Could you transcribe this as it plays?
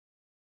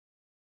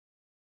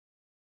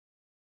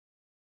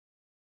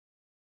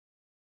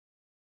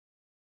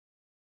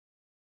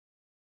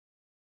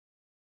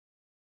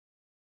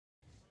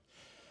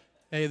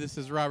Hey, this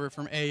is Robert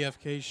from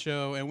AFK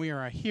Show, and we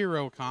are at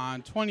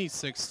HeroCon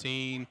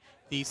 2016,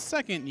 the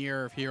second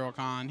year of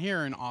HeroCon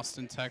here in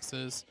Austin,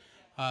 Texas.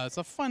 It's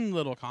a fun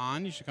little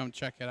con. You should come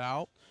check it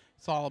out.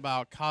 It's all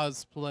about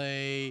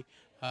cosplay,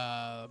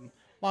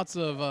 lots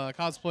of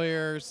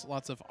cosplayers,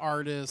 lots of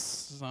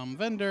artists, some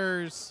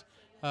vendors.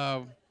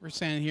 We're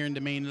standing here in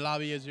the main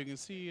lobby, as you can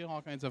see,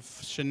 all kinds of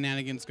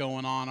shenanigans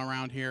going on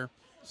around here.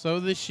 So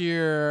this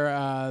year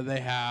they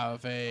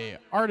have a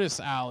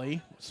artist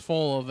alley. It's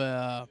full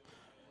of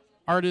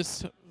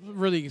artists,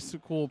 really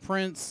cool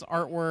prints,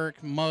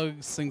 artwork,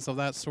 mugs, things of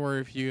that sort.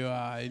 If you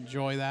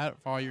enjoy that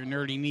for all your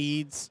nerdy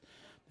needs,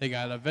 they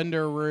got a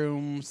vendor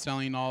room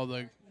selling all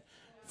the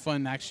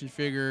fun action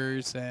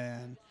figures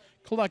and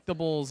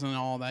collectibles and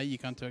all that you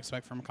come to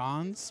expect from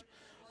cons.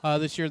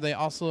 This year they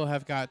also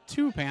have got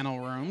 2 panel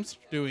rooms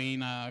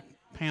doing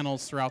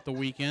panels throughout the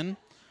weekend,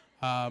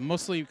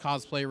 mostly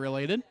cosplay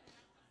related,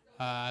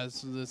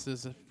 as this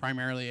is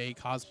primarily a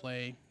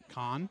cosplay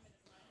con.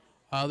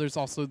 There's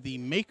also the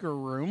maker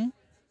room,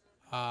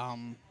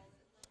 kind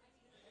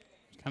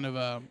of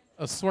a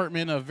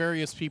assortment of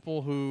various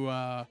people who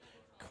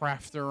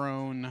craft their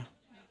own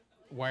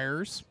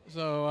wares.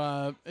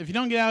 So if you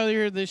don't get out of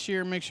here this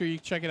year, make sure you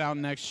check it out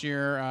next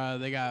year.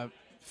 They got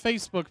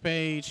Facebook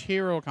page,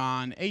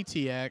 HeroCon,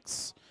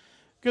 ATX.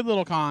 Good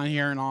little con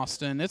here in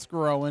Austin. It's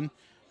growing,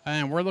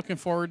 and we're looking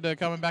forward to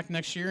coming back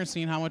next year and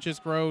seeing how much it's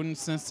grown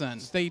since then.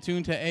 Stay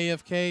tuned to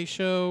AFK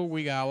Show.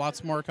 We got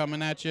lots more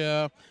coming at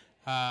you.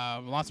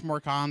 Lots more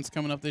cons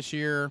coming up this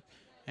year,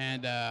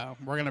 and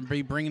we're going to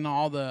be bringing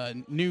all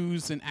the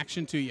news and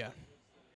action to you.